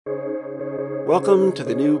Welcome to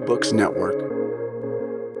the New Books Network.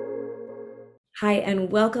 Hi,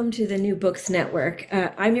 and welcome to the New Books Network.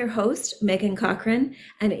 I'm your host, Megan Cochran,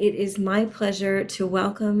 and it is my pleasure to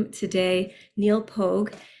welcome today Neall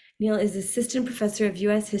Pogue. Neall is Assistant Professor of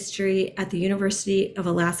U.S. History at the University of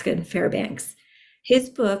Alaska in Fairbanks. His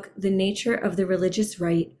book, The Nature of the Religious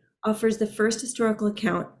Right, offers the first historical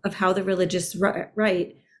account of how the religious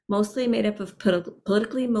right, mostly made up of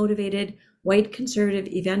politically motivated white conservative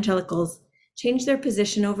evangelicals, changed their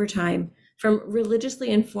position over time from religiously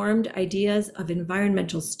informed ideas of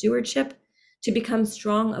environmental stewardship to become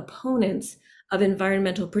strong opponents of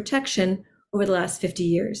environmental protection over the last 50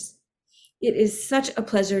 years. It is such a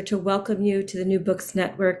pleasure to welcome you to the New Books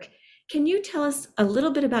Network. Can you tell us a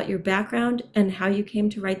little bit about your background and how you came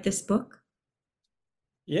to write this book?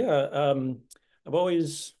 Yeah, I've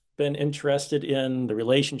always been interested in the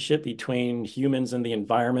relationship between humans and the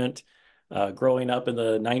environment. Growing up in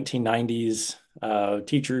the 1990s,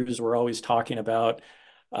 teachers were always talking about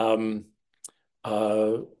um,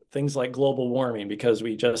 uh, things like global warming because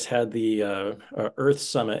we just had the Earth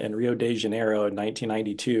Summit in Rio de Janeiro in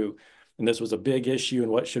 1992, and this was a big issue.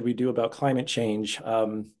 And what should we do about climate change?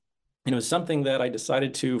 And it was something that I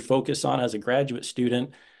decided to focus on as a graduate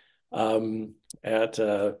student um, at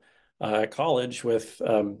college with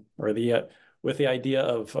the idea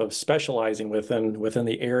of specializing within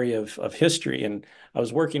the area of history. And I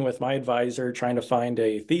was working with my advisor trying to find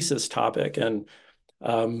a thesis topic. And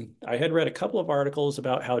I had read a couple of articles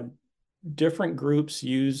about how different groups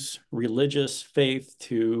use religious faith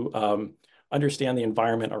to understand the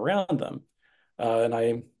environment around them. And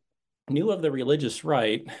I knew of the religious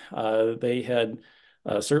right. They had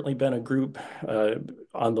certainly been a group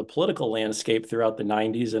on the political landscape throughout the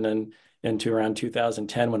 90s and then into around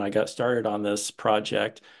 2010 when I got started on this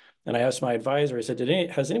project. And I asked my advisor, I said,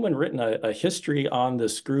 has anyone written a history on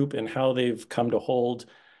this group and how they've come to hold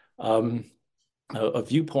um, a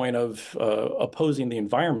viewpoint of opposing the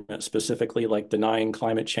environment, specifically like denying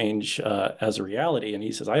climate change as a reality? And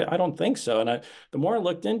he says, I don't think so. And the more I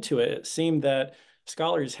looked into it, it seemed that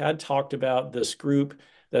scholars had talked about this group,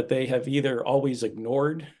 that they have either always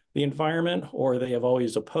ignored the environment or they have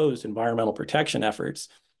always opposed environmental protection efforts.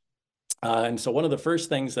 And so one of the first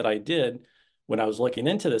things that I did when I was looking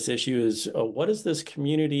into this issue is what is this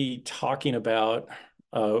community talking about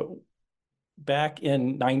uh, back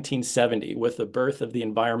in 1970 with the birth of the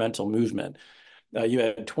environmental movement? You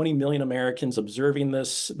had 20 million Americans observing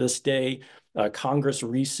this day. Congress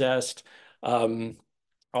recessed. All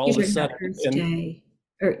You're of a talking about sudden, Earth and Day,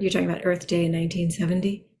 or you're talking about Earth Day in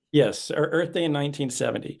 1970? yes, Earth Day in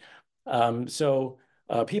 1970.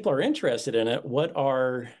 People are interested in it. What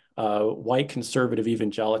are white conservative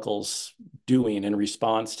evangelicals doing in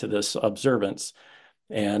response to this observance?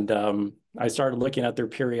 And I started looking at their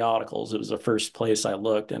periodicals. It was the first place I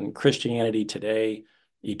looked, and Christianity Today,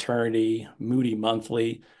 Eternity, Moody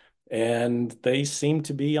Monthly, and they seem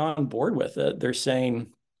to be on board with it. They're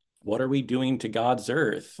saying, what are we doing to God's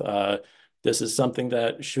earth? This is something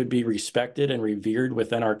that should be respected and revered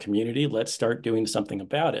within our community. Let's start doing something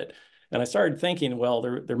about it. And I started thinking, well,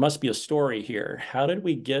 there must be a story here. How did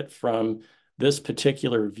we get from this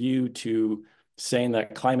particular view to saying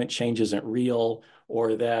that climate change isn't real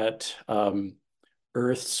or that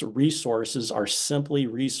Earth's resources are simply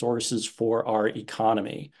resources for our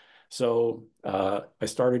economy? So I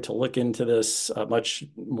started to look into this much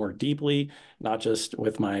more deeply, not just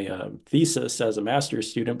with my thesis as a master's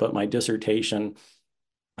student, but my dissertation.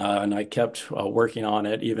 And I kept working on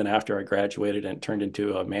it even after I graduated and turned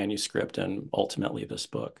into a manuscript and ultimately this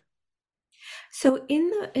book. So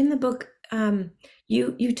in the book,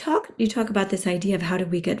 you talk about this idea of how do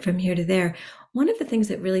we get from here to there. One of the things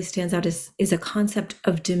that really stands out is a concept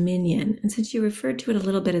of dominion. And since you referred to it a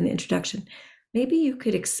little bit in the introduction, maybe you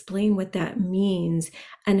could explain what that means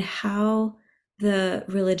and how the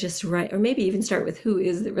religious right, or maybe even start with who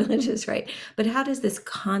is the religious right, but how does this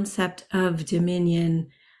concept of dominion,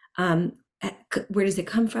 um, where does it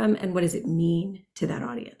come from, and what does it mean to that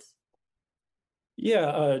audience?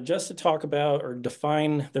 Yeah, just to talk about or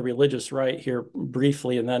define the religious right here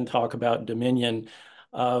briefly and then talk about dominion.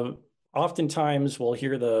 Uh, Oftentimes we'll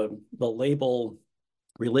hear the label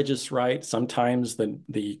religious right, sometimes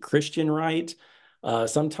the Christian right,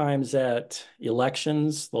 sometimes at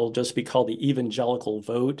elections, they'll just be called the evangelical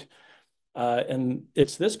vote. And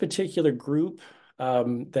it's this particular group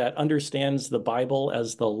that understands the Bible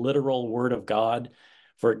as the literal word of God.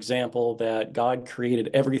 For example, that God created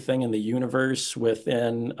everything in the universe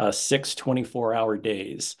within 6 24-hour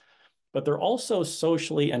days. But they're also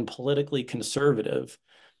socially and politically conservative.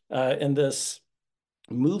 And this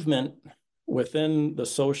movement within the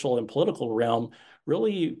social and political realm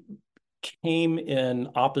really came in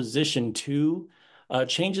opposition to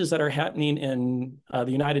changes that are happening in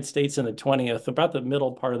the United States in the 20th, about the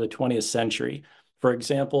middle part of the 20th century. For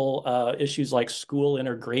example, issues like school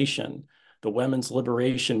integration, the women's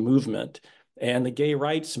liberation movement, and the gay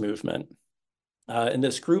rights movement. And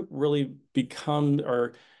this group really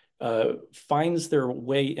finds their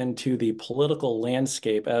way into the political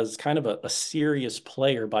landscape as kind of a serious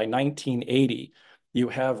player by 1980. You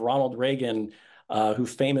have Ronald Reagan, who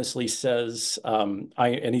famously says,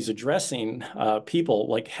 and he's addressing people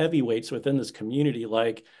like heavyweights within this community,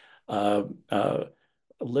 like uh, uh,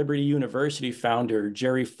 Liberty University founder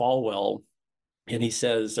Jerry Falwell. And he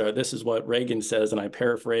says, this is what Reagan says, and I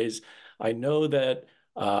paraphrase, I know that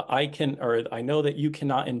I know that you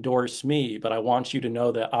cannot endorse me, but I want you to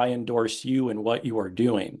know that I endorse you and what you are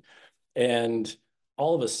doing. And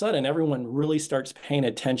all of a sudden, everyone really starts paying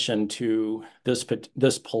attention to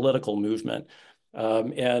this political movement.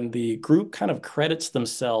 And the group kind of credits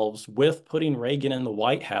themselves with putting Reagan in the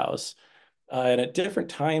White House. And at different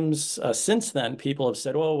times since then, people have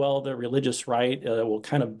said, oh, well, the religious right will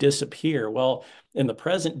kind of disappear. Well, in the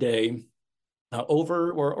present day,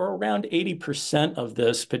 over or around 80% of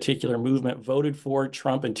this particular movement voted for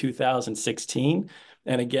Trump in 2016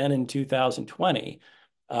 and again in 2020.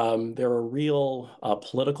 They're a real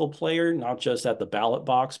political player, not just at the ballot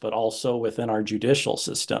box, but also within our judicial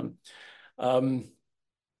system. And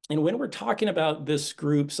when we're talking about this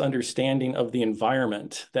group's understanding of the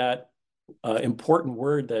environment, that important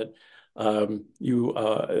word that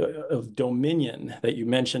of dominion that you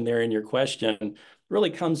mentioned there in your question really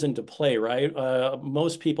comes into play, right?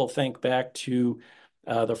 Most people think back to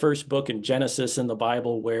the first book in Genesis in the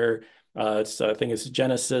Bible where I think it's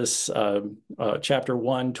Genesis chapter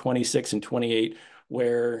 1, 26 and 28,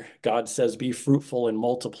 where God says, be fruitful and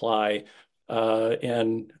multiply.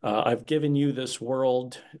 And I've given you this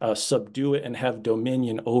world, subdue it and have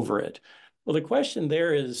dominion over it. Well, the question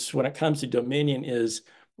there is, when it comes to dominion, is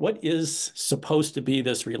what is supposed to be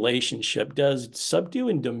this relationship? Does subdue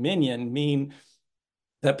and dominion mean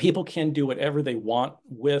that people can do whatever they want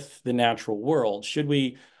with the natural world? Should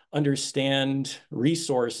we understand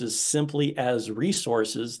resources simply as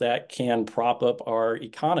resources that can prop up our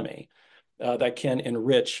economy, that can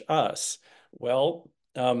enrich us? Well,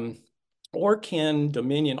 or can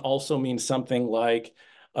dominion also mean something like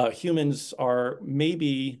humans are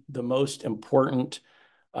maybe the most important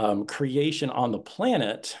creation on the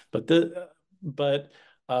planet, but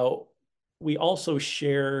we also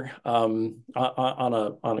share on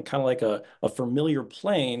a kind of like a familiar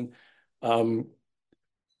plane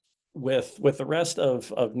with the rest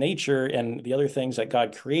of nature and the other things that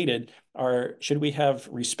God created. Should we have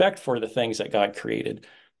respect for the things that God created?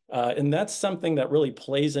 And that's something that really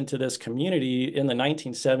plays into this community in the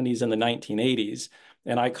 1970s and the 1980s.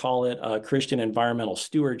 And I call it Christian environmental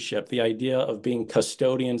stewardship, the idea of being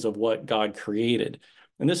custodians of what God created.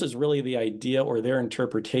 And this is really the idea or their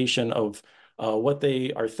interpretation of what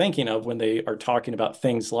they are thinking of when they are talking about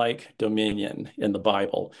things like dominion in the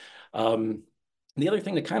Bible. The other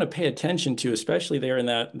thing to kind of pay attention to, especially there in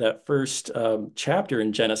that first chapter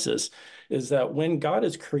in Genesis, is that when God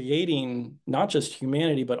is creating not just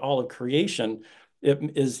humanity, but all of creation,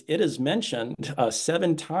 it is mentioned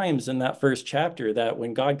 7 times in that first chapter that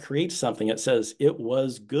when God creates something, it says it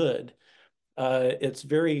was good. It's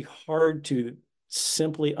very hard to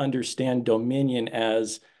simply understand dominion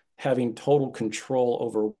as having total control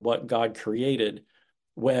over what God created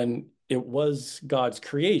when it was God's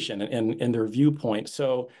creation and their viewpoint.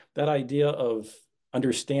 So that idea of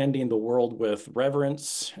understanding the world with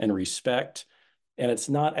reverence and respect, and it's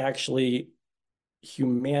not actually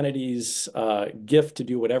humanity's gift to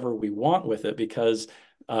do whatever we want with it, because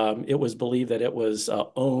it was believed that it was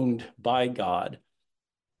owned by God.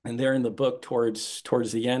 And there in the book, towards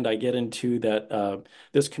the end, I get into that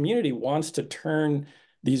this community wants to turn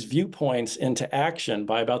these viewpoints into action.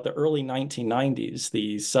 By about the early 1990s,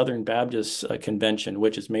 the Southern Baptist Convention,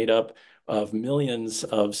 which is made up of millions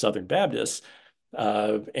of Southern Baptists,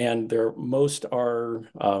 and most are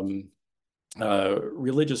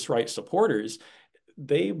religious rights supporters,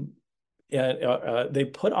 they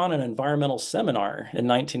put on an environmental seminar in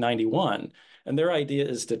 1991. And their idea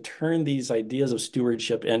is to turn these ideas of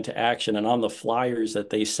stewardship into action. And on the flyers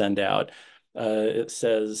that they send out, it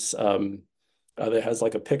says, that has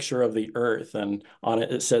like a picture of the earth, and on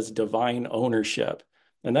it, it says divine ownership.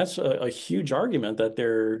 And that's a huge argument that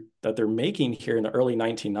they're making here in the early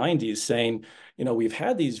 1990s, saying, we've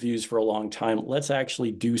had these views for a long time. Let's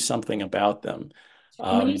actually do something about them.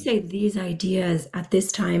 And when you say these ideas at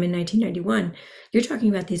this time in 1991, you're talking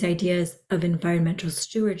about these ideas of environmental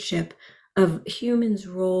stewardship, of humans'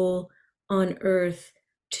 role on Earth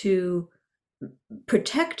to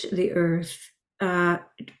protect the Earth uh,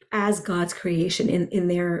 as God's creation in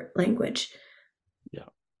their language. Yeah.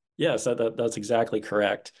 Yes, that's exactly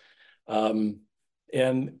correct. Um,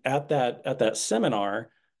 and at that seminar,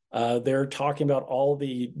 they're talking about all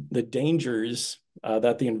the dangers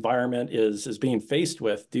that the environment is being faced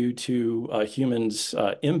with due to humans'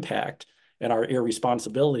 impact and our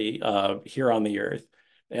irresponsibility here on the earth.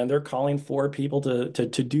 And they're calling for people to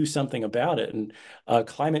do something about it. And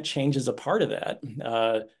climate change is a part of that.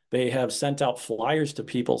 They have sent out flyers to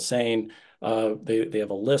people saying, they have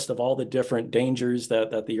a list of all the different dangers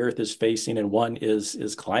that the Earth is facing, and one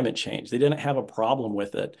is climate change. They didn't have a problem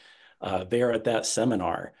with it there at that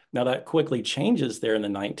seminar. Now that quickly changes there in the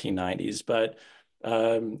 1990s, but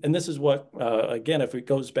and this is what again, if it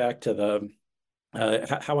goes back to the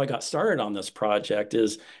how I got started on this project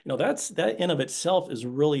is, that in of itself is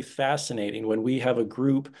really fascinating when we have a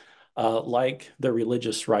group like the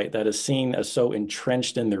religious right that is seen as so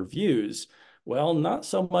entrenched in their views. Well, not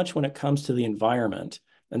so much when it comes to the environment.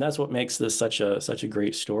 And that's what makes this such a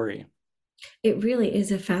great story. It really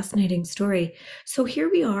is a fascinating story. So here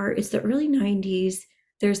we are, it's the early 90s.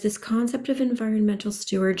 There's this concept of environmental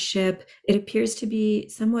stewardship. It appears to be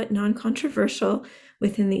somewhat non controversial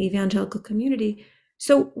within the evangelical community.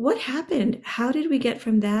 So, what happened? How did we get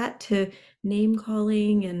from that to name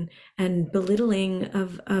calling and belittling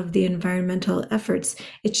of the environmental efforts?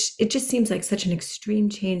 It just seems like such an extreme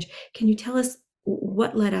change. Can you tell us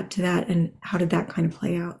what led up to that and how did that kind of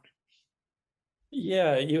play out?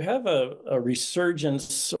 Yeah, you have a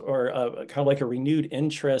resurgence or kind of like a renewed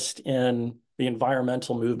interest in the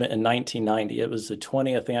environmental movement in 1990. It was the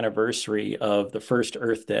 20th anniversary of the first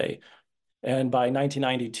Earth Day. And by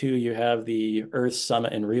 1992, you have the Earth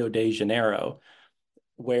Summit in Rio de Janeiro,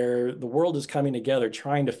 where the world is coming together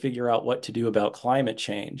trying to figure out what to do about climate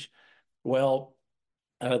change. Well,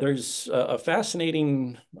 there's a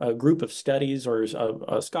fascinating group of studies or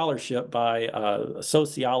a scholarship by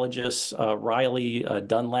sociologists Riley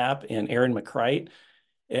Dunlap and Aaron McCright.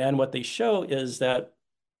 And what they show is that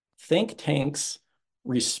think tanks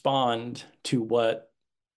respond to what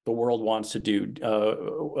the world wants to do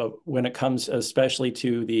when it comes especially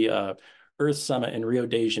to the Earth Summit in Rio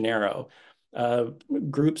de Janeiro. Uh,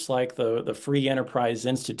 Groups like the Free Enterprise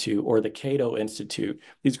Institute or the Cato Institute,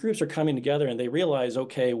 these groups are coming together and they realize,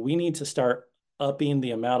 okay, we need to start upping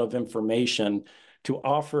the amount of information to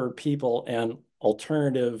offer people an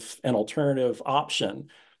alternative option.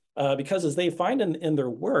 Because as they find in their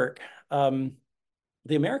work,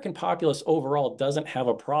 the American populace overall doesn't have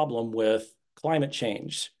a problem with climate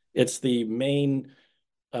change. It's the main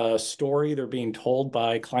story they're being told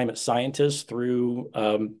by climate scientists through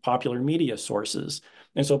popular media sources.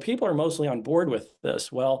 And so people are mostly on board with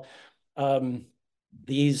this. Well, um,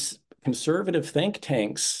 these conservative think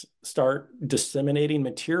tanks start disseminating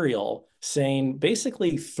material saying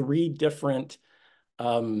basically three different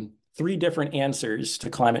answers to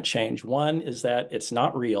climate change. One is that it's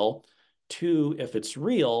not real. Two, if it's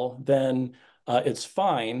real, then it's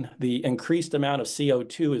fine. The increased amount of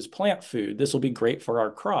CO2 is plant food. This will be great for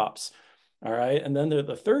our crops. All right. And then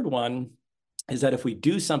the third one is that if we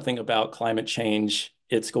do something about climate change,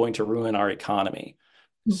 it's going to ruin our economy.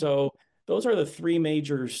 So those are the three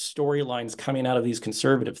major storylines coming out of these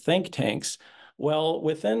conservative think tanks. Well,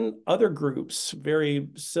 within other groups, very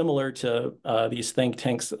similar to these think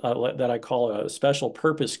tanks that I call special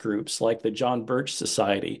purpose groups, like the John Birch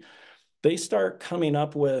Society, they start coming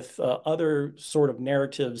up with other sort of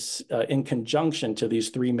narratives in conjunction to these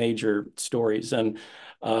three major stories. And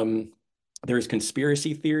um, there's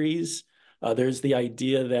conspiracy theories. There's the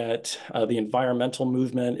idea that the environmental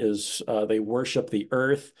movement is, they worship the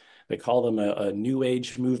earth. They call them a new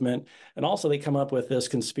age movement. And also they come up with this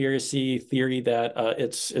conspiracy theory that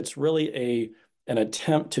it's really an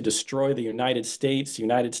attempt to destroy the United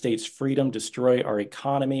States freedom, destroy our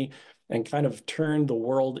economy, and kind of turn the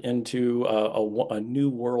world into a new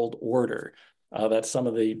world order. That's some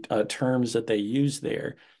of the terms that they use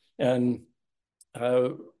there. And uh,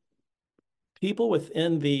 people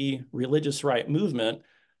within the religious right movement,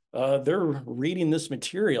 they're reading this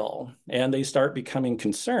material and they start becoming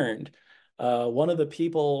concerned. One of the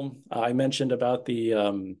people I mentioned about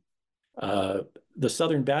uh, the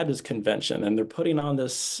Southern Baptist Convention, and they're putting on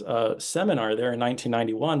this seminar there in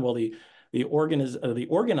 1991. Well, the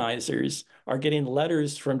organizers are getting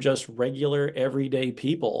letters from just regular everyday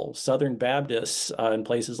people, Southern Baptists in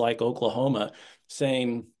places like Oklahoma,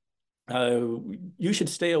 saying, uh, you should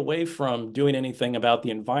stay away from doing anything about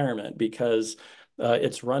the environment because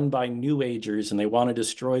it's run by New Agers and they want to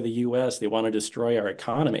destroy the US, they want to destroy our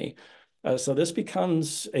economy. So this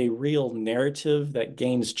becomes a real narrative that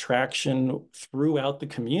gains traction throughout the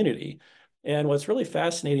community. And what's really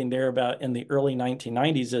fascinating there about in the early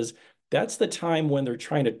 1990s is that's the time when they're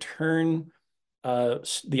trying to turn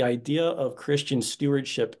the idea of Christian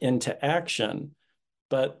stewardship into action.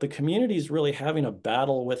 But the community is really having a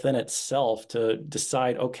battle within itself to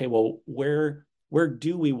decide, okay, well, where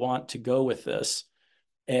do we want to go with this?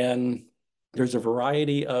 And there's a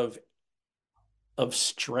variety of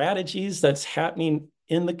strategies that's happening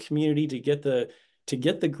in the community to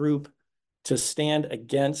get the group to stand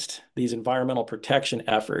against these environmental protection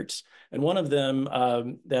efforts. And one of them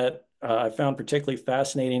that I found particularly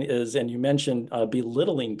fascinating is, and you mentioned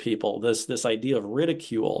belittling people, this idea of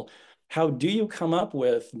ridicule. How do you come up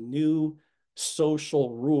with new social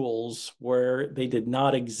rules where they did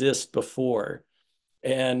not exist before?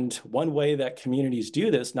 And one way that communities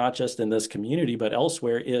do this, not just in this community, but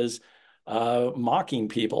elsewhere, is mocking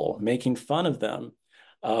people, making fun of them.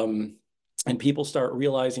 Um, and people start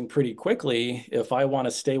realizing pretty quickly, if I want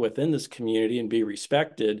to stay within this community and be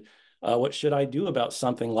respected, what should I do about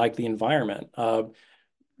something like the environment?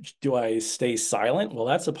 Do I stay silent? Well,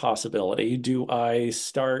 that's a possibility. Do I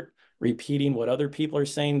start repeating what other people are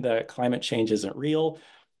saying, that climate change isn't real?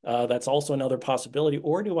 That's also another possibility.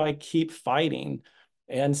 Or do I keep fighting?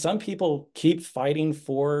 And some people keep fighting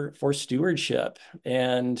for stewardship.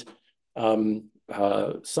 And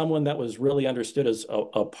someone that was really understood as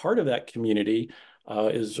a part of that community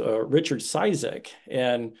is Richard Cizik.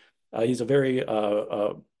 And he's a very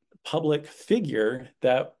public figure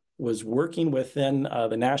that was working within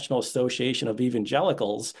the National Association of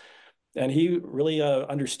Evangelicals. And he really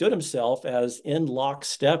understood himself as in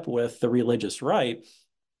lockstep with the religious right.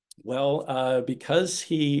 Well, because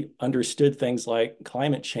he understood things like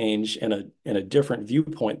climate change in a different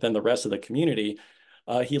viewpoint than the rest of the community,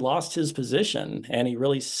 he lost his position and he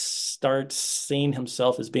really starts seeing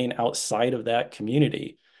himself as being outside of that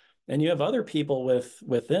community. And you have other people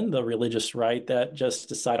within the religious right that just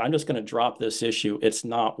decide, I'm just going to drop this issue. It's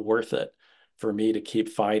not worth it for me to keep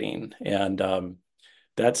fighting. And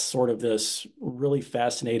that's sort of this really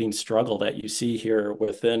fascinating struggle that you see here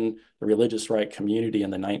within the religious right community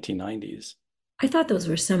in the 1990s. I thought those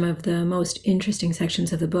were some of the most interesting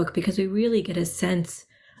sections of the book because we really get a sense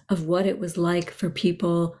of what it was like for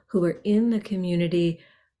people who were in the community,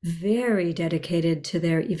 very dedicated to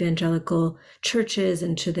their evangelical churches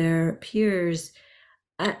and to their peers.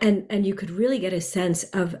 And you could really get a sense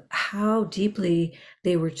of how deeply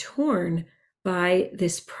they were torn by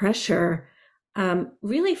this pressure,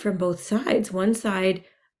 really from both sides. One side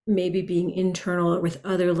maybe being internal or with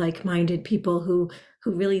other like-minded people who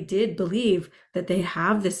really did believe that they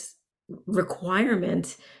have this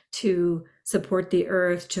requirement to support the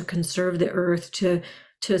earth, to conserve the earth, to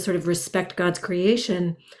sort of respect God's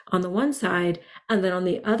creation on the one side, and then on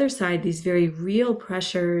the other side, these very real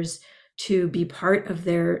pressures to be part of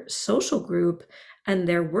their social group and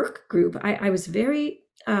their work group. I was very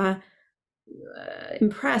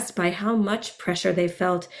impressed by how much pressure they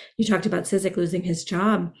felt. You talked about Cizik losing his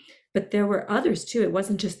job, but there were others too. It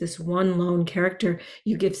wasn't just this one lone character.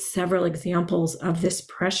 You give several examples of this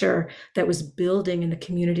pressure that was building in the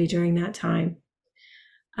community during that time.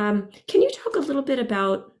 Can you talk a little bit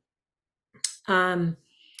about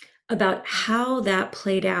how that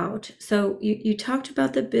played out? So you talked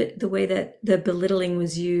about the way that the belittling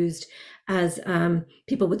was used as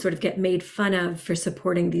people would sort of get made fun of for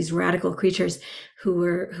supporting these radical creatures who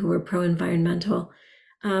were pro-environmental.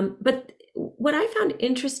 But what I found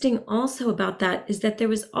interesting also about that is that there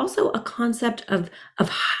was also a concept of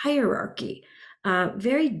hierarchy,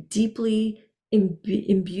 very deeply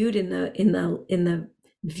imbued in the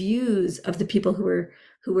views of the people who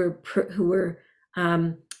were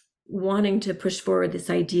wanting to push forward this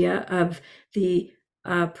idea of the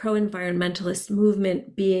pro-environmentalist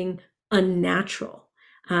movement being unnatural.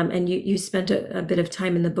 And you spent a bit of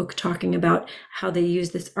time in the book talking about how they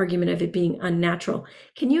use this argument of it being unnatural.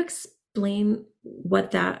 Can you explain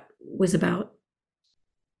what that was about?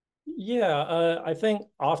 Yeah, I think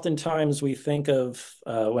oftentimes we think of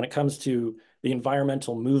when it comes to the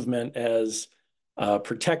environmental movement as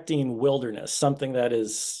protecting wilderness, something that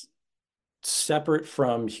is separate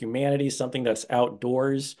from humanity, something that's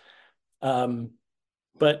outdoors.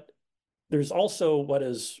 But there's also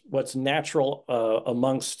what's natural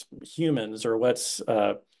amongst humans, or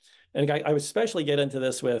and I would especially get into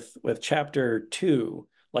this with chapter 2.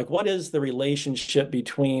 Like, what is the relationship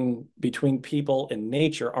between people and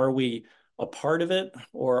nature? a part of it,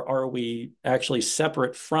 or are we actually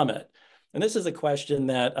separate from it? And this is a question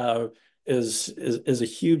that is a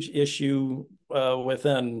huge issue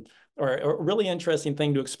within, or a really interesting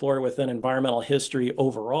thing to explore within environmental history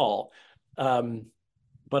overall.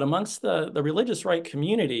 But amongst the religious right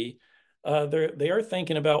community, they are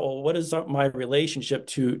thinking about, well, what is my relationship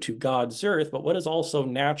to God's earth, but what is also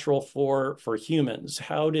natural for humans?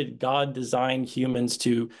 How did God design humans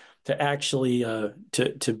to actually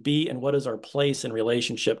to be, and what is our place in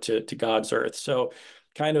relationship to God's earth? So,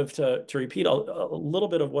 kind of to repeat a little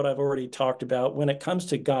bit of what I've already talked about, when it comes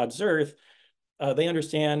to God's earth, they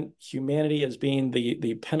understand humanity as being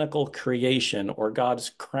the pinnacle creation, or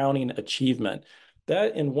God's crowning achievement.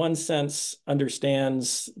 That, in one sense,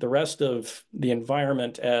 understands the rest of the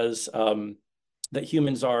environment as that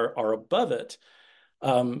humans are above it.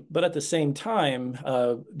 But at the same time,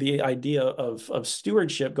 the idea of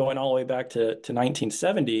stewardship, going all the way back to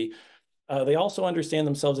 1970, they also understand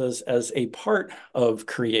themselves as a part of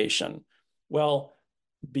creation. Well,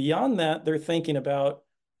 beyond that, they're thinking about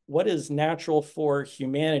what is natural for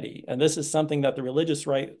humanity. And this is something that the religious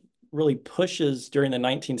right really pushes during the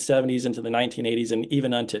 1970s into the 1980s and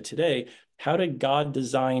even unto today. How did God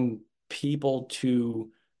design people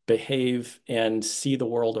to behave and see the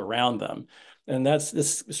world around them? And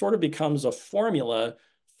this sort of becomes a formula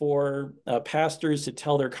for pastors to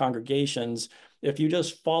tell their congregations, if you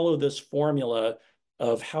just follow this formula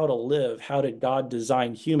of how to live, how did God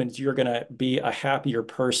design humans, you're going to be a happier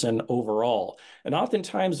person overall. And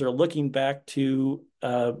oftentimes they're looking back to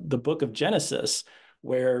the book of Genesis,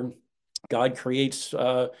 where God creates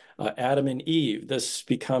Adam and Eve. This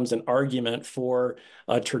becomes an argument for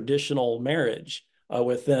traditional marriage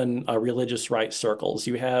within religious right circles.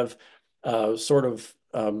 You have sort of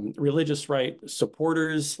religious right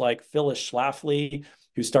supporters like Phyllis Schlafly,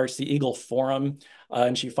 who starts the Eagle Forum,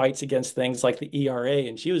 and she fights against things like the ERA.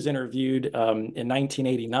 And she was interviewed in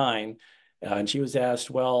 1989, and she was asked,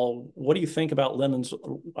 well, what do you think about women's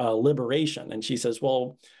liberation? And she says,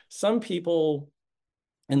 well, some people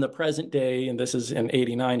in the present day, and this is in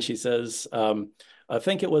 89, she says, I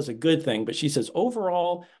think it was a good thing. But she says,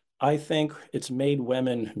 overall, I think it's made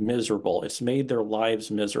women miserable. It's made their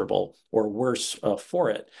lives miserable, or worse for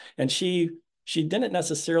it. And she didn't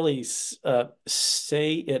necessarily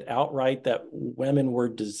say it outright that women were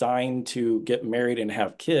designed to get married and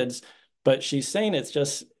have kids, but she's saying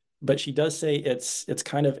but she does say it's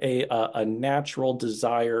kind of a natural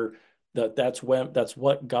desire, that's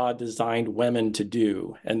what God designed women to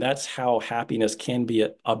do, and that's how happiness can be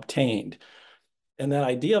obtained. And that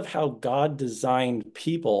idea of how God designed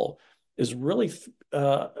people is really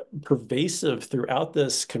pervasive throughout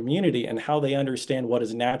this community, and how they understand what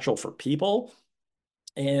is natural for people.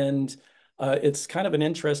 And it's kind of an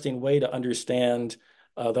interesting way to understand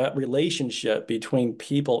that relationship between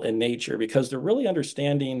people and nature, because they're really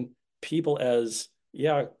understanding people as,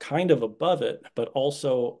 yeah, kind of above it, but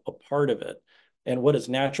also a part of it. And what is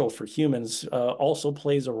natural for humans also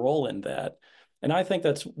plays a role in that. And I think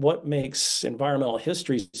that's what makes environmental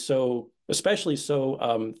history especially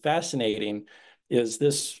so fascinating, is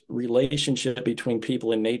this relationship between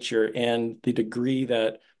people and nature, and the degree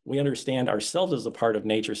that we understand ourselves as a part of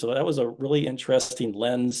nature. So that was a really interesting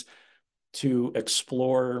lens to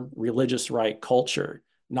explore religious right culture,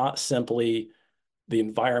 not simply the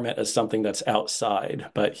environment as something that's outside,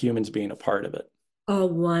 but humans being a part of it. All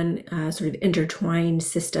one sort of intertwined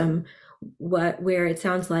system, where it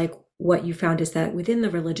sounds like what you found is that within the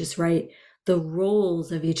religious right, the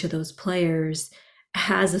roles of each of those players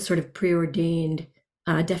has a sort of preordained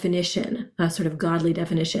definition, a sort of godly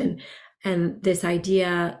definition. And this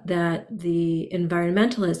idea that the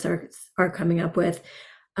environmentalists are coming up with,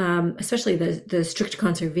 especially the strict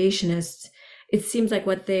conservationists, it seems like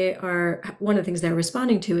one of the things they're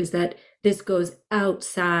responding to is that this goes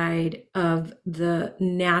outside of the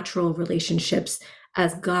natural relationships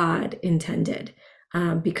as God intended,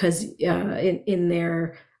 because in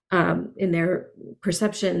their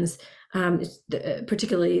perceptions,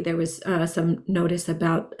 particularly there was some notice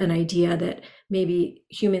about an idea that maybe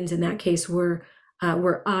humans in that case were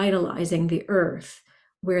idolizing the earth,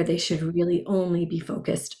 where they should really only be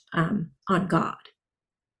focused on God.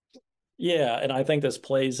 Yeah, and I think this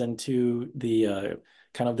plays into the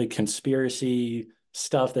kind of the conspiracy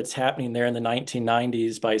stuff that's happening there in the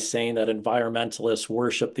 1990s, by saying that environmentalists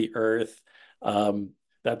worship the earth,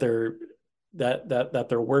 that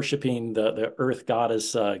they're worshiping the earth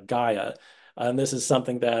goddess Gaia. And this is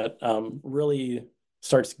something that really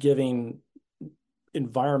starts giving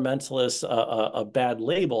environmentalists a bad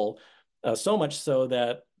label, so much so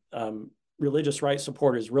that religious right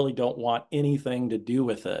supporters really don't want anything to do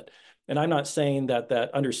with it. And I'm not saying that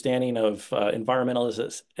that understanding of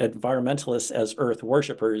environmentalists as earth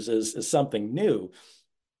worshipers is something new.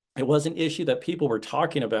 It was an issue that people were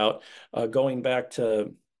talking about going back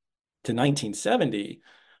to 1970,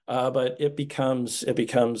 but it becomes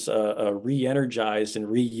re-energized and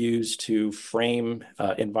reused to frame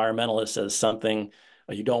environmentalists as something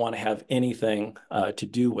you don't want to have anything to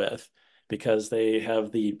do with, because they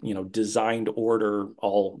have the designed order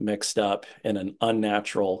all mixed up in an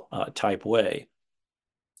unnatural type way.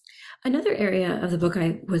 Another area of the book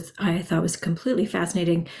I thought was completely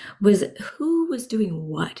fascinating was who was doing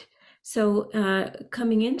what. So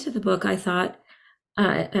coming into the book, I thought,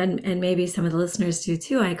 and maybe some of the listeners do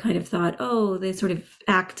too, I kind of thought, oh, they sort of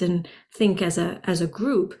act and think as a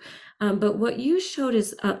group. But what you showed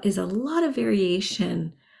is a lot of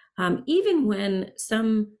variation, even when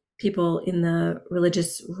some people in the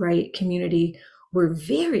religious right community were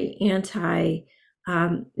very anti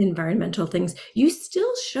environmental things. You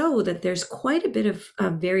still show that there's quite a bit of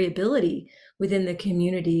variability within the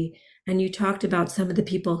community. And you talked about some of the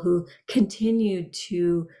people who continued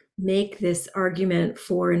to make this argument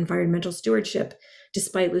for environmental stewardship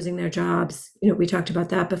despite losing their jobs. We talked about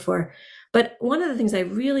that before. But one of the things I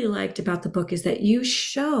really liked about the book is that you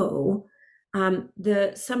show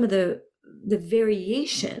some of the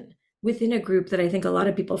variation within a group that I think a lot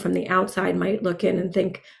of people from the outside might look in and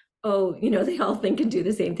think, oh, they all think and do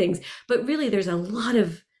the same things. But really, there's a lot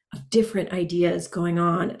of different ideas going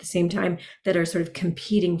on at the same time that are sort of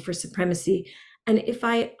competing for supremacy. And if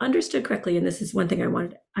I understood correctly, and this is one thing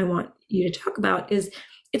I want you to talk about, is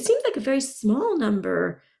it seems like a very small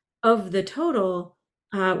number of the total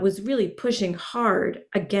was really pushing hard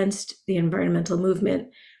against the environmental movement.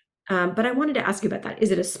 But I wanted to ask you about that.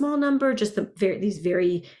 Is it a small number, just these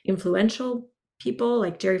very influential people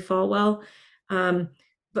like Jerry Falwell?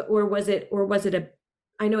 Or was it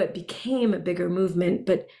I know it became a bigger movement,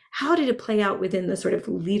 but how did it play out within the sort of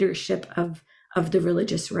leadership of the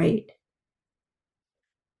religious right?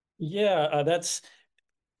 Yeah, that's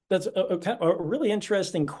a really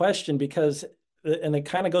interesting question, because and it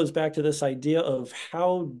kind of goes back to this idea of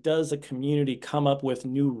how does a community come up with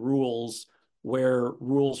new rules where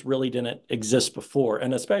rules really didn't exist before,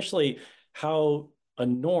 and especially how a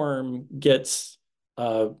norm gets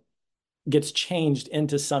changed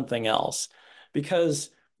into something else.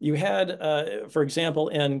 Because you had, for example,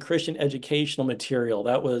 in Christian educational material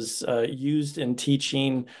that was used in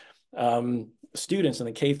teaching students in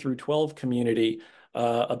the K through 12 community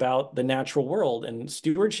about the natural world, and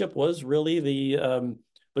stewardship was really the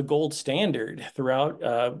gold standard throughout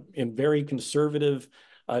in very conservative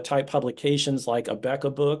type publications like a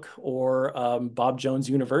Becca book or Bob Jones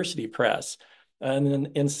University Press. And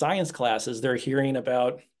then in science classes, they're hearing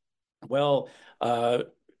about, well, DDT,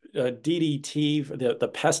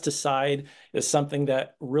 the pesticide, is something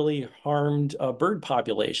that really harmed bird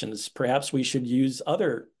populations. Perhaps we should use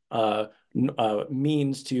other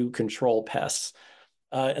means to control pests.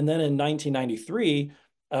 And then in 1993,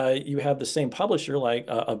 you have the same publisher like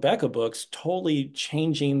Becca Books totally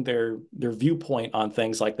changing their viewpoint on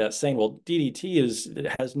things like that, saying, well,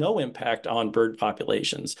 DDT has no impact on bird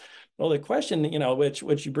populations. Well, the question,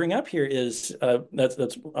 which you bring up here is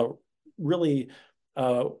that's really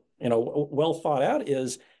well thought out,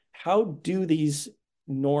 is how do these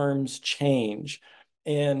norms change?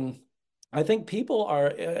 And I think people are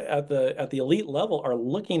at the elite level are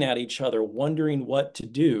looking at each other, wondering what to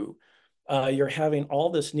do. You're having all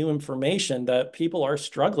this new information that people are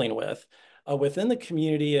struggling with within the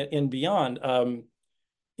community and beyond.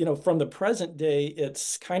 From the present day,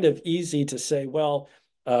 it's kind of easy to say, well,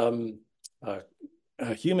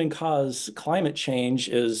 human caused climate change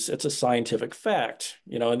it's a scientific fact.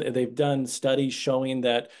 And they've done studies showing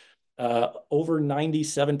that over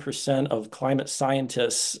 97% of climate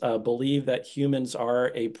scientists believe that humans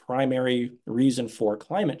are a primary reason for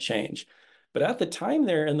climate change. But at the time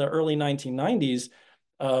there in the early 1990s,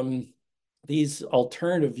 these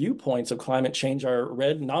alternative viewpoints of climate change are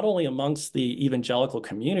read not only amongst the evangelical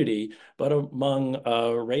community, but among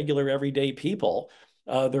regular everyday people.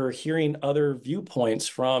 They're hearing other viewpoints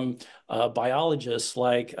from biologists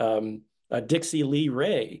like Dixie Lee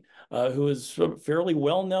Ray, who is a fairly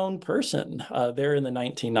well-known person there in the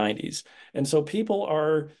 1990s. And so people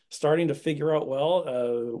are starting to figure out, well,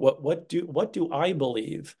 what do I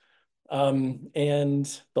believe?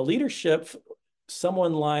 And the leadership,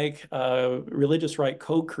 someone like religious right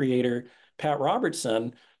co-creator Pat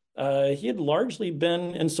Robertson, he had largely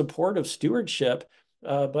been in support of stewardship,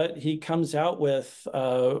 but he comes out with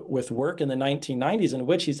work in the 1990s in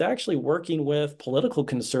which he's actually working with political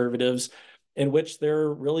conservatives in which they're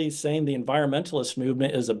really saying the environmentalist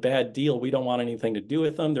movement is a bad deal. We don't want anything to do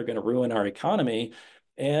with them. They're going to ruin our economy.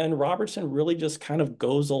 And Robertson really just kind of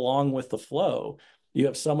goes along with the flow. You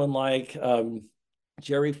have someone like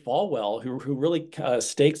Jerry Falwell, who really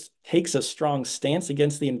takes a strong stance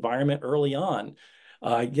against the environment early on.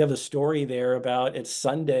 You have a story there about it's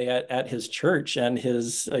Sunday at his church, and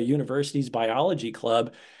his university's biology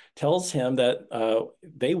club tells him that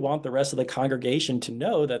they want the rest of the congregation to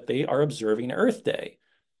know that they are observing Earth Day.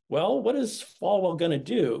 Well, what is Falwell going to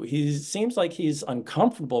do? He seems like he's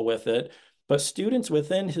uncomfortable with it, but students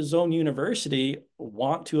within his own university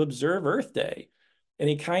want to observe Earth Day. And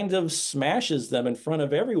he kind of smashes them in front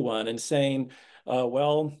of everyone and saying,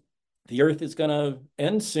 well, the Earth is going to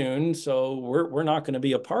end soon, so we're not going to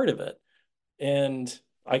be a part of it. And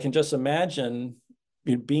I can just imagine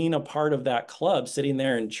being a part of that club, sitting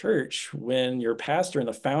there in church when your pastor and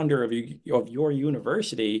the founder of your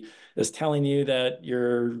university is telling you that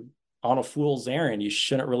you're on a fool's errand. You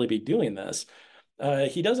shouldn't really be doing this.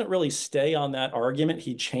 He doesn't really stay on that argument.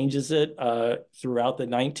 He changes it throughout the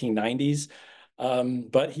 1990s,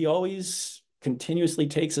 but he always continuously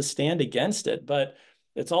takes a stand against it. But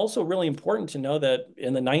it's also really important to know that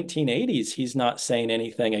in the 1980s, he's not saying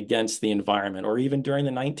anything against the environment, or even during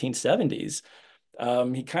the 1970s.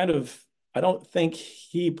 He kind of, I don't think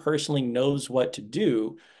he personally knows what to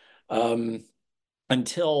do um,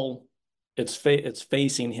 until it's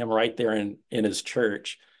facing him right there in his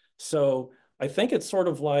church. So I think it's sort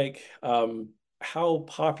of like how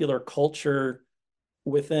popular culture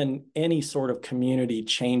within any sort of community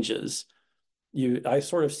changes. I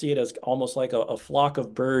sort of see it as almost like a flock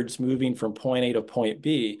of birds moving from point A to point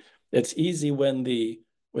B. It's easy when the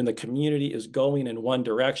community is going in one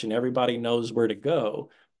direction, everybody knows where to go.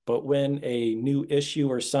 But when a new issue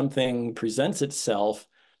or something presents itself,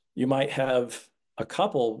 you might have a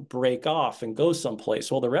couple break off and go someplace.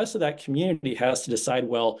 Well, the rest of that community has to decide,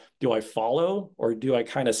 well, do I follow or do I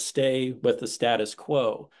kind of stay with the status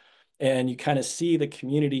quo? And you kind of see the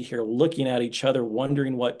community here looking at each other,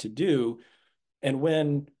 wondering what to do. And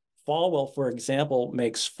when Falwell, for example,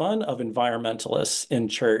 makes fun of environmentalists in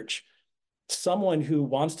church, someone who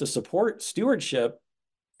wants to support stewardship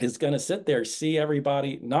is going to sit there, see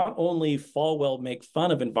everybody, not only Falwell make fun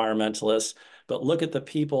of environmentalists, but look at the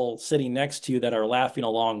people sitting next to you that are laughing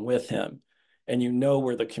along with him. And you know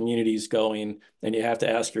where the community is going. And you have to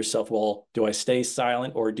ask yourself, well, do I stay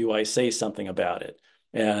silent or do I say something about it?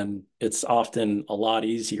 And it's often a lot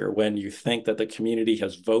easier when you think that the community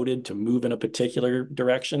has voted to move in a particular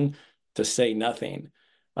direction to say nothing.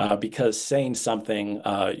 Because saying something,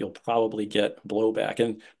 you'll probably get blowback,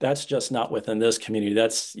 and that's just not within this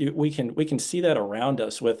community. We can see that around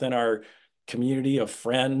us within our community of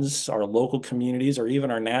friends, our local communities, or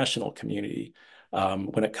even our national community.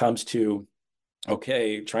 When it comes to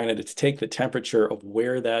trying to take the temperature of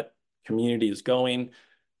where that community is going,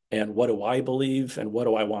 and what do I believe, and what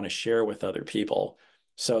do I want to share with other people.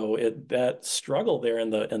 So that struggle there in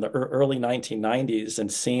the early 1990s,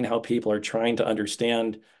 and seeing how people are trying to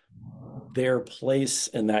understand their place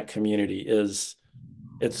in that community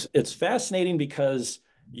it's fascinating because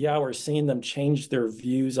we're seeing them change their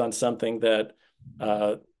views on something that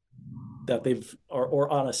they've or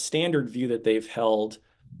on a standard view that they've held.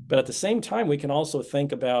 But at the same time, we can also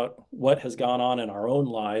think about what has gone on in our own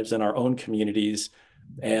lives and our own communities,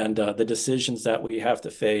 and the decisions that we have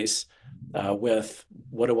to face with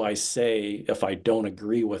what do I say if I don't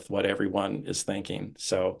agree with what everyone is thinking.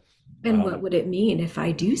 So And what would it mean if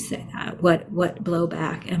I do say that? What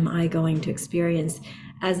blowback am I going to experience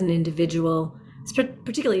as an individual,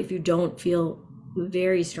 particularly if you don't feel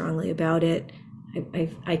very strongly about it?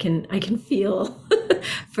 I can feel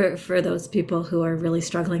for those people who are really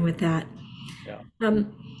struggling with that. yeah.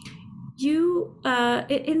 You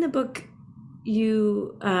in the book,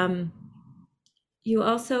 you you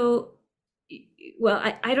also, well,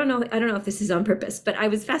 I don't know, if this is on purpose, but I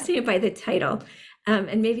was fascinated by the title,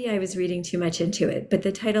 and maybe I was reading too much into it. But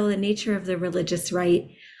the title, "The Nature of the Religious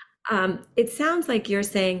Right," it sounds like you're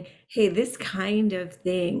saying, hey, this kind of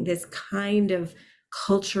thing, this kind of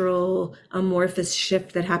cultural amorphous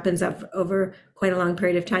shift that happens over quite a long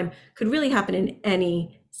period of time could really happen in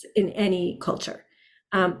any culture.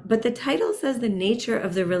 But the title says the nature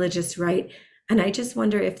of the religious right. And I just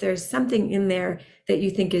wonder if there's something in there that you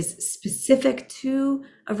think is specific to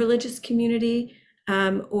a religious community,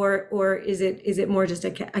 or is it more just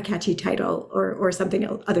a catchy title, or something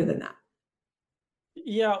else other than that?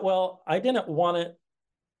 Yeah, well, I didn't want it.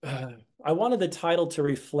 I wanted the title to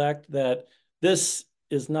reflect that this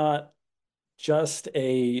is not just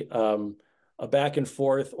a back and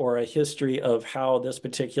forth or a history of how this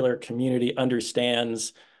particular community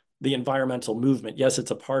understands the environmental movement. Yes,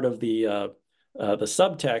 it's a part of the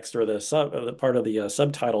subtext or the part of the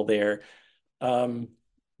subtitle there. Um,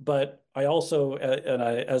 but I also,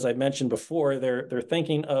 as I mentioned before, they're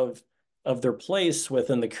thinking of their place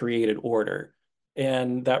within the created order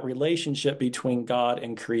and that relationship between God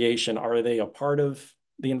and creation. Are they a part of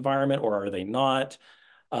the environment or are they not?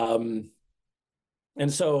 Um,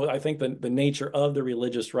 and so I think the nature of the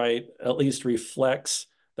religious right at least reflects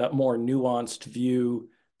that more nuanced view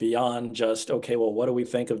beyond just, okay, well, what do we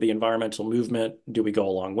think of the environmental movement? Do we go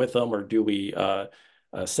along with them or do we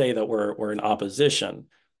say that we're in opposition?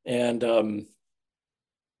 And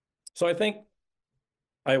so I think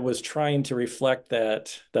I was trying to reflect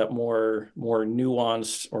that more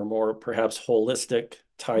nuanced or more perhaps holistic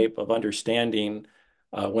type of understanding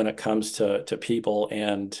when it comes to people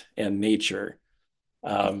and nature.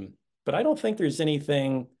 But I don't think there's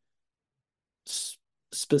anything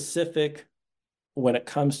specific when it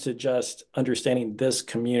comes to just understanding this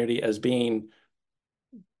community as being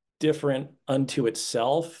different unto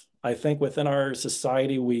itself. I think within our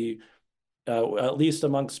society, at least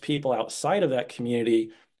amongst people outside of that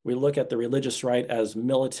community, we look at the religious right as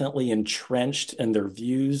militantly entrenched in their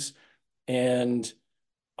views. And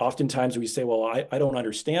oftentimes we say, well, I don't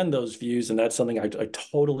understand those views, and that's something I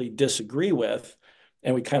totally disagree with.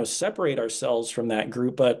 And we kind of separate ourselves from that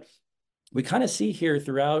group. But we kind of see here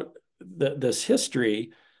throughout this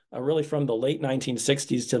history, really from the late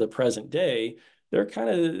 1960s to the present day, they're kind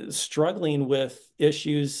of struggling with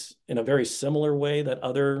issues in a very similar way that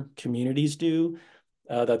other communities do,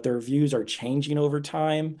 that their views are changing over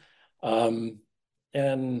time. Um,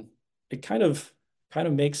 and it kind of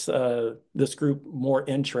makes this group more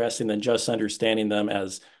interesting than just understanding them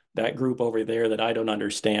as that group over there that I don't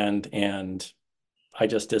understand and I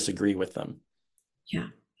just disagree with them. Yeah.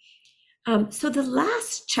 So the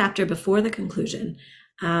last chapter before the conclusion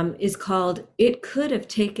is called "It Could Have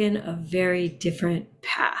Taken a Very Different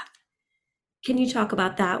Path." Can you talk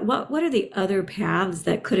about that? What are the other paths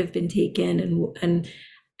that could have been taken, and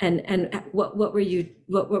what are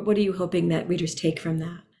you hoping that readers take from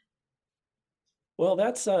that? Well,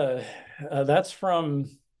 that's from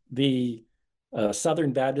the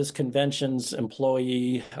Southern Baptist Convention's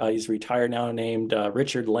employee. He's retired now, named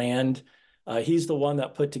Richard Land. He's the one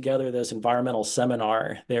that put together this environmental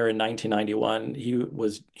seminar there in 1991.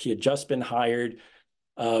 He had just been hired.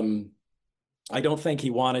 Um, I don't think he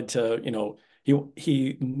wanted to,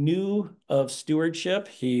 he knew of stewardship.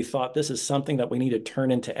 He thought this is something that we need to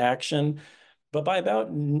turn into action. But by about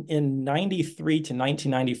in 93 to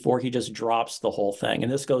 1994, he just drops the whole thing.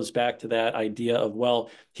 And this goes back to that idea of, well,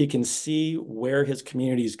 he can see where his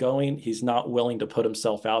community is going. He's not willing to put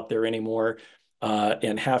himself out there anymore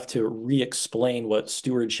and have to re-explain what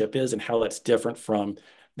stewardship is and how that's different from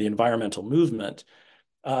the environmental movement.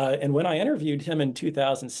 And when I interviewed him in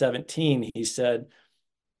 2017, he said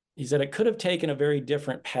it could have taken a very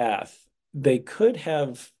different path. They could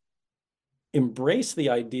have embraced the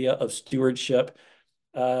idea of stewardship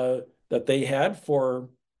that they had for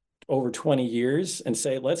over 20 years and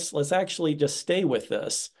say, let's actually just stay with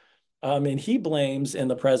this. And he blames in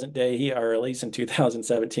the present day, or at least in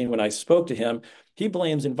 2017, when I spoke to him, he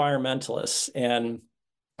blames environmentalists and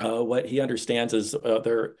what he understands is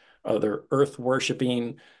their earth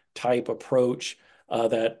worshiping type approach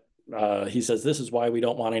that he says this is why we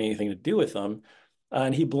don't want anything to do with them.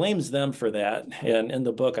 And he blames them for that. And in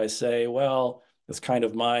the book, I say, well, it's kind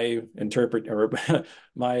of my interpret or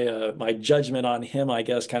my judgment on him, I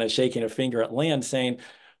guess, kind of shaking a finger at Land, saying,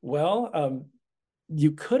 well,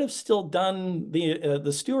 you could have still done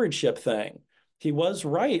the stewardship thing. He was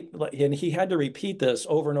right, and he had to repeat this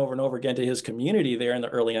over and over and over again to his community there in the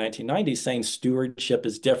early 1990s, saying stewardship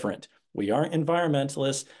is different. We aren't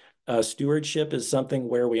environmentalists. Stewardship is something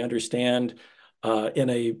where we understand in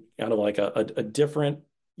a kind of like a different,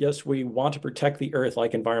 yes, we want to protect the earth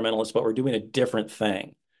like environmentalists, but we're doing a different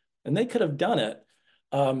thing. And they could have done it.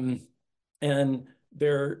 And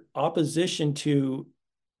their opposition to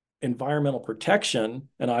environmental protection,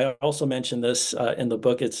 and I also mentioned this in the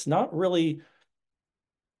book, it's not really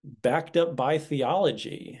backed up by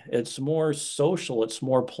theology. It's more social, it's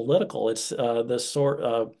more political. It's the sort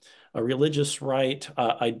of a religious right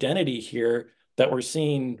identity here that we're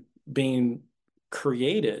seeing being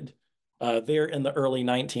created there in the early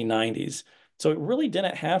 1990s. So it really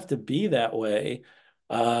didn't have to be that way,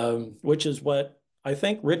 which is what I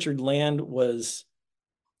think Richard Land was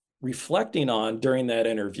reflecting on during that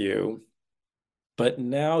interview. But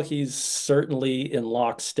now he's certainly in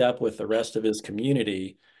lockstep with the rest of his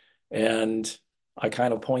community. And I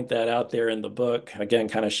kind of point that out there in the book, again,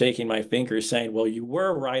 kind of shaking my fingers, saying, well, you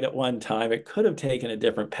were right at one time. It could have taken a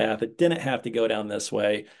different path. It didn't have to go down this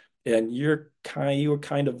way. And you were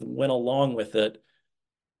kind of went along with it.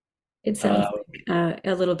 It sounds Uh,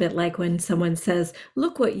 a little bit like when someone says,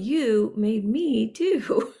 "Look what you made me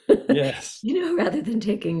do," yes. rather than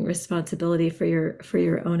taking responsibility for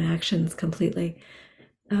your own actions completely.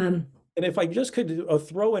 Um, And if I just could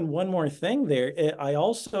throw in one more thing there, I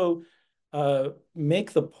also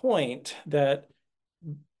make the point that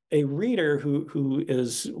a reader who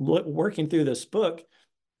is working through this book,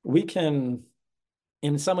 we can,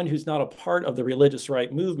 in someone who's not a part of the religious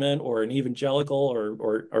right movement or an evangelical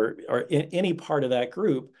or in any part of that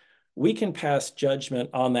group, we can pass judgment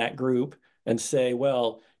on that group and say,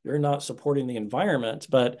 well, you're not supporting the environment.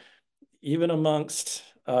 But even amongst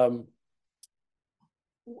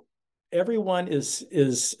everyone is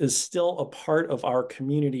still a part of our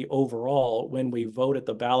community overall when we vote at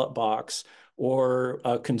the ballot box or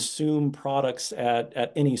consume products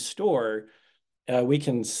at any store. We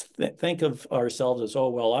can think of ourselves as, oh,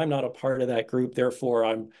 well, I'm not a part of that group, therefore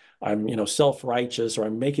I'm self-righteous or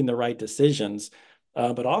I'm making the right decisions.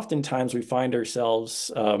 But oftentimes we find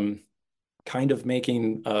ourselves kind of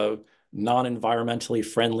making non-environmentally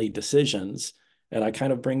friendly decisions. And I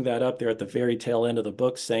kind of bring that up there at the very tail end of the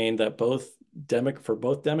book, saying that for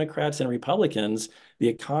both Democrats and Republicans, the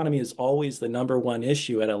economy is always the number one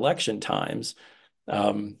issue at election times.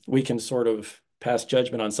 We can sort of pass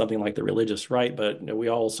judgment on something like the religious right, but we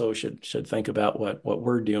also should think about what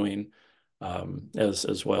we're doing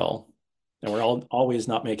as well. And we're always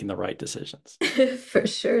not making the right decisions. for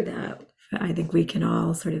sure, that I think we can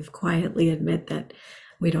all sort of quietly admit that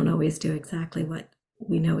we don't always do exactly what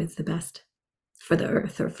we know is the best for the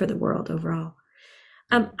earth or for the world overall.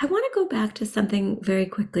 I want to go back to something very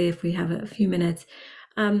quickly, if we have a few minutes.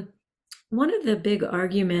 Um, One of the big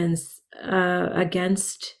arguments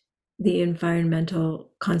against the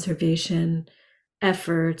environmental conservation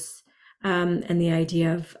efforts and the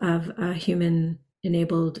idea of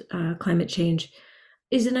human-enabled climate change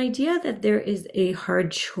is an idea that there is a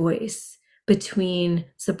hard choice between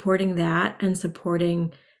supporting that and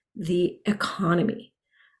supporting the economy.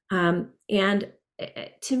 And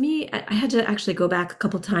to me, I had to actually go back a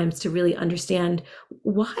couple times to really understand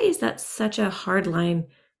why is that such a hard line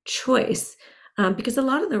choice? Because a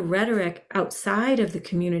lot of the rhetoric outside of the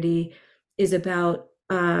community is about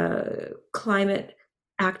climate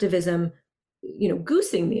activism,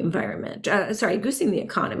 goosing the environment, goosing the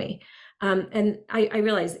economy. And I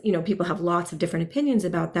realize, people have lots of different opinions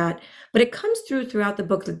about that, but it comes throughout the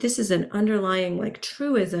book that this is an underlying like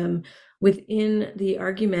truism within the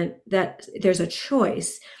argument that there's a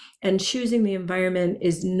choice, and choosing the environment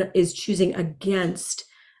is choosing against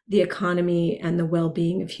the economy and the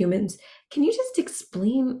well-being of humans. Can you just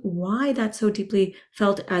explain why that's so deeply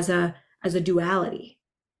felt as a duality?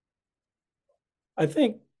 I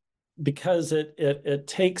think because it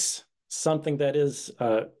takes something that is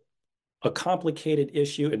a complicated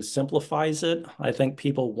issue and simplifies it. I think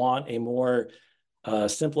people want a more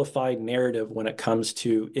simplified narrative when it comes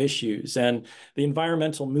to issues. And the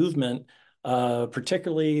environmental movement,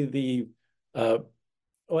 particularly uh,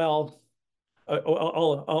 well,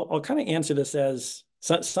 I'll kind of answer this as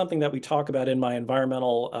something that we talk about in my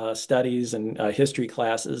environmental studies and history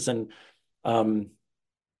classes. And um,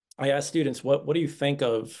 I ask students, what do you think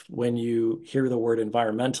of when you hear the word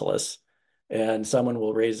environmentalist? And someone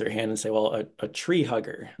will raise their hand and say, well, a tree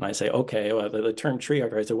hugger. And I say, okay, well, the term tree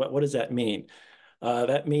hugger, I say, what does that mean?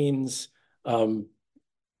 That means um,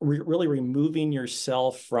 really removing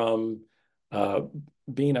yourself from uh,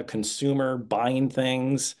 being a consumer, buying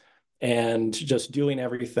things, and just doing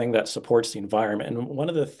everything that supports the environment. And one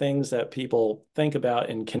of the things that people think about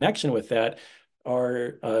in connection with that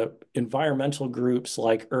are environmental groups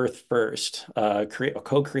like Earth First,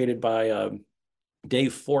 co-created by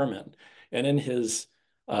Dave Foreman. And in his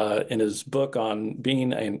book on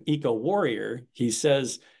being an eco warrior, he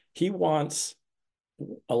says he wants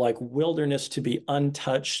like wilderness to be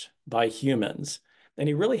untouched by humans. And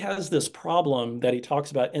he really has this problem that he talks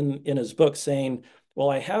about in his book, saying, well,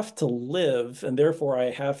 I have to live, and therefore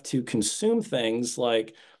I have to consume things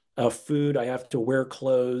like food, I have to wear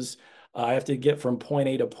clothes, I have to get from point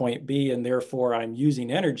A to point B, and therefore I'm using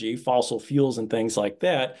energy, fossil fuels, and things like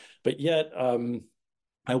that. But yet,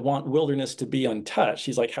 I want wilderness to be untouched.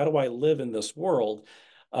 He's like, how do I live in this world?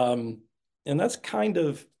 Um, and that's kind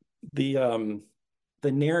of the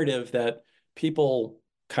narrative that people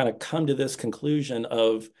kind of come to this conclusion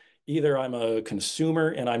of either I'm a consumer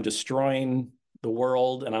and I'm destroying the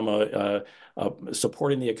world and I'm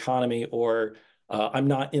supporting the economy, or I'm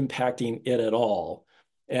not impacting it at all.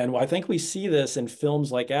 And I think we see this in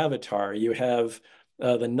films like Avatar. You have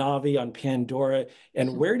the Na'vi on Pandora,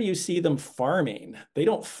 and where do you see them farming? They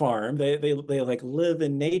don't farm. They like live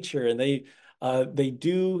in nature, and they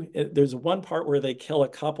do. There's one part where they kill a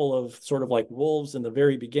couple of sort of like wolves in the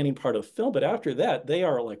very beginning part of the film, but after that, they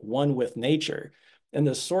are like one with nature. And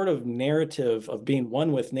this sort of narrative of being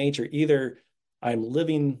one with nature, either I'm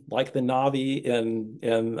living like the Na'vi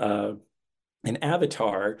in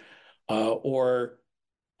Avatar, or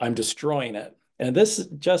I'm destroying it. And this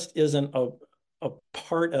just isn't a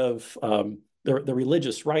part of the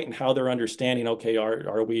religious right and how they're understanding, okay,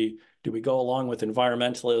 do we go along with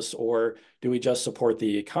environmentalists or do we just support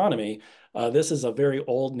the economy? This is a very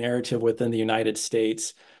old narrative within the United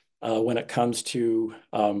States when it comes to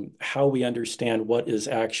how we understand what is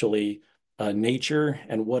actually nature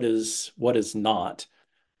and what is not.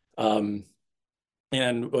 Um,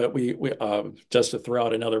 and we just to throw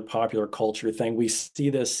out another popular culture thing, we see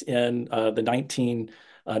this in the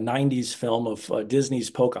 1990s film of Disney's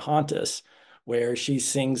Pocahontas, where she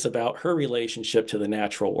sings about her relationship to the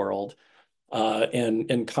natural world,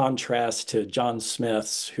 in contrast to John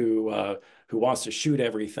Smith's, who wants to shoot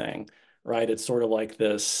everything, right? It's sort of like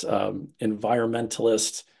this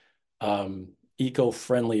environmentalist, um,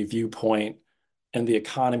 eco-friendly viewpoint, and the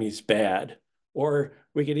economy's bad. Or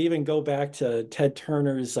we could even go back to Ted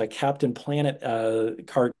Turner's Captain Planet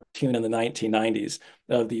cartoon in the 1990s.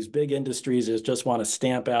 These big industries just want to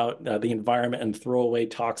stamp out the environment and throw away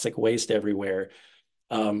toxic waste everywhere.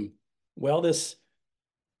 Um, well,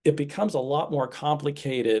 it becomes a lot more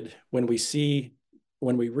complicated when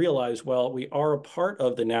we realize, well, we are a part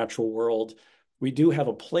of the natural world. We do have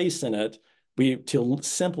a place in it. To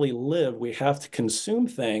simply live, we have to consume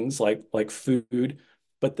things like food,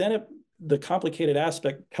 but then the complicated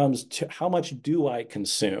aspect comes to how much do I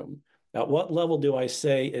consume? At what level do I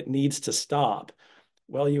say it needs to stop?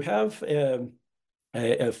 Well, you have a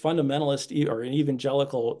fundamentalist or an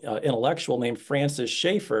evangelical intellectual named Francis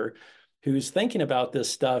Schaeffer, who's thinking about this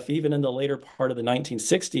stuff even in the later part of the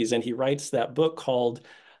 1960s. And he writes that book called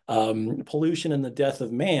Pollution and the Death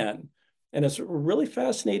of Man. And it's a really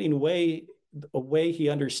fascinating a way he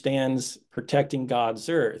understands protecting God's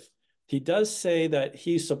earth. He does say that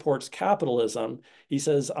he supports capitalism. He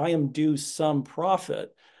says, I am due some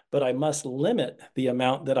profit, but I must limit the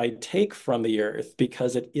amount that I take from the earth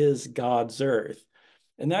because it is God's earth.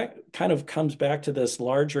 And that kind of comes back to this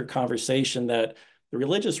larger conversation that the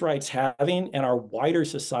religious right's having and our wider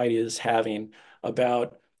society is having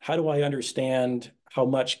about how do I understand how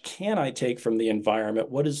much can I take from the environment?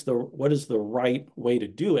 What is the right way to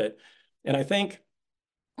do it? And I think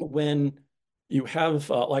when you have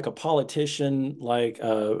like a politician like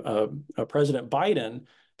President Biden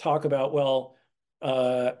talk about, well,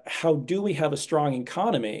 how do we have a strong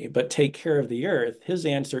economy but take care of the earth? His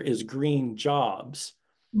answer is green jobs.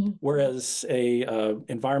 Mhm. Whereas a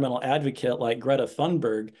environmental advocate like Greta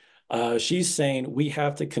Thunberg, she's saying we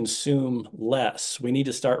have to consume less. We need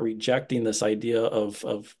to start rejecting this idea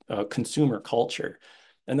of consumer culture.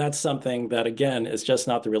 And that's something that, again, is just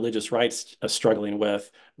not the religious rights struggling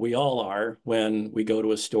with. We all are when we go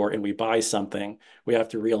to a store and we buy something. We have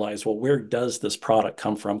to realize, well, where does this product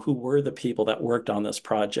come from? Who were the people that worked on this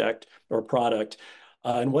project or product?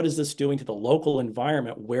 And what is this doing to the local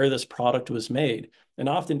environment where this product was made? And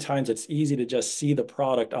oftentimes it's easy to just see the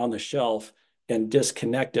product on the shelf and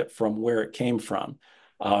disconnect it from where it came from,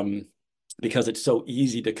 because it's so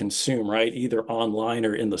easy to consume, right? Either online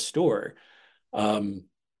or in the store. Um,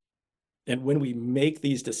 and when we make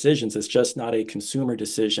these decisions, it's just not a consumer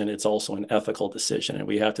decision, it's also an ethical decision. And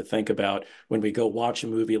we have to think about when we go watch a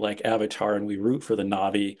movie like Avatar and we root for the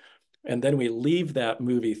Na'vi, and then we leave that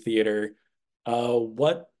movie theater,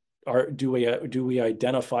 what do we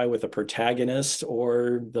identify with the protagonist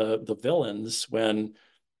or the villains when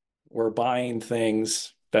we're buying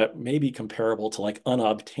things that may be comparable to like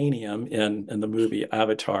unobtainium in the movie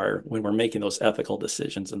Avatar when we're making those ethical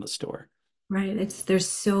decisions in the store? Right. There's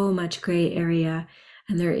so much gray area,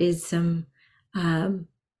 and there is some um,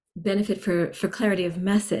 benefit for clarity of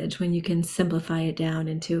message when you can simplify it down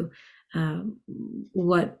into um,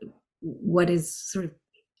 what what is sort of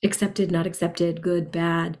accepted, not accepted, good,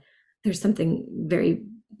 bad. There's something very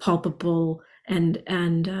palpable and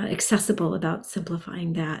accessible about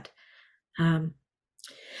simplifying that. Um,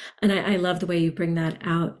 and I love the way you bring that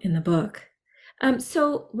out in the book.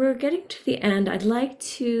 So we're getting to the end. I'd like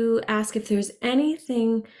to ask if there's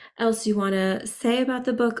anything else you want to say about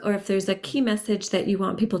the book, or if there's a key message that you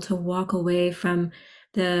want people to walk away from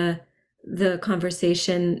the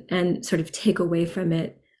conversation and sort of take away from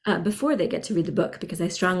it before they get to read the book, because I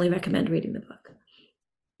strongly recommend reading the book.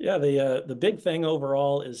 Yeah, the big thing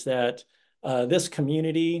overall is that this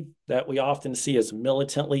community that we often see as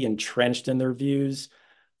militantly entrenched in their views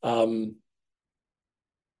um,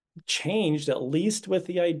 changed, at least with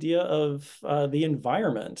the idea of the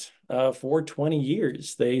environment. For 20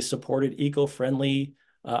 years, they supported eco-friendly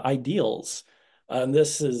ideals. And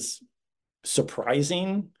this is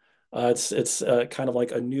surprising. It's kind of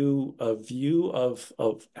like a new view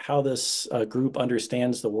of how this group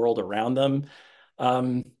understands the world around them.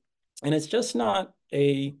 Um, and it's just not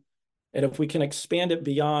a, and if we can expand it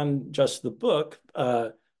beyond just the book,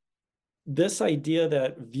 this idea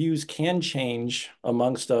that views can change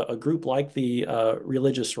amongst a group like the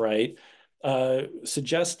religious right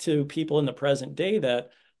suggests to people in the present day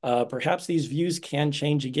that perhaps these views can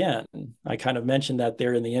change again. I kind of mentioned that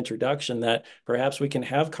there in the introduction, that perhaps we can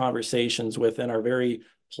have conversations within our very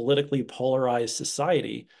politically polarized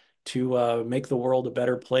society to make the world a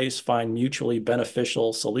better place, find mutually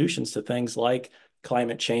beneficial solutions to things like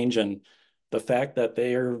climate change. And the fact that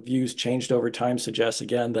their views changed over time suggests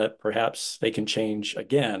again that perhaps they can change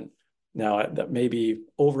again. Now, that may be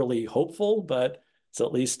overly hopeful, but it's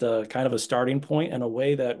at least a kind of a starting point and a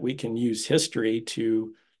way that we can use history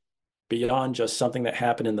to beyond just something that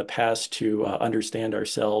happened in the past to understand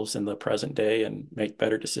ourselves in the present day and make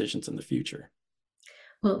better decisions in the future.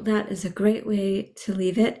 Well, that is a great way to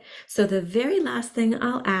leave it. So, the very last thing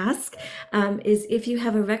I'll ask is if you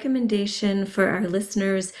have a recommendation for our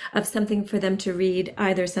listeners of something for them to read,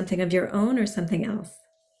 either something of your own or something else.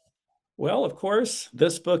 Well, of course,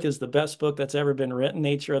 this book is the best book that's ever been written,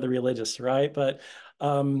 Nature of the Religious, right? But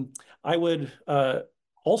I would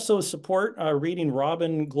also support reading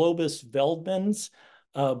Robin Globus Veldman's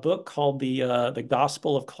book called the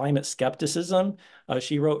Gospel of Climate Skepticism.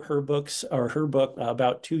 She wrote her book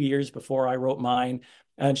about 2 years before I wrote mine.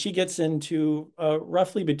 And she gets into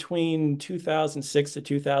roughly between 2006 to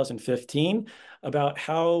 2015 about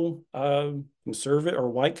how conservative or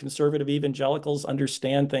white conservative evangelicals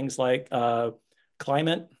understand things like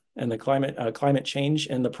climate and the climate change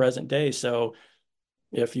in the present day. So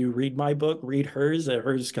if you read my book, read hers.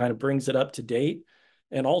 Hers kind of brings it up to date.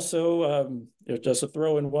 And also, just to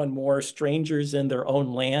throw in one more, Strangers in Their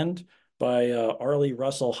Own Land by Arlie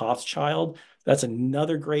Russell Hochschild. That's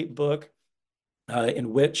another great book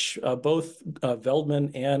in which both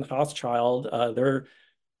Veldman and Hochschild,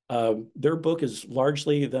 their book is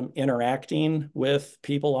largely them interacting with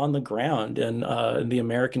people on the ground in the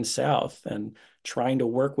American South and trying to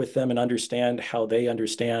work with them and understand how they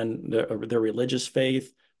understand their religious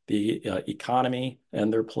faith, the economy,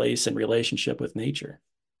 and their place in relationship with nature.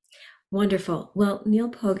 Wonderful. Well,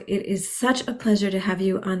 Neall Pogue, it is such a pleasure to have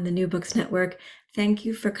you on the New Books Network. Thank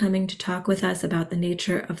you for coming to talk with us about the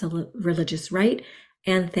nature of the religious right.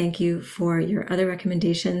 And thank you for your other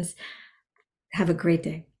recommendations. Have a great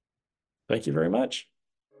day. Thank you very much.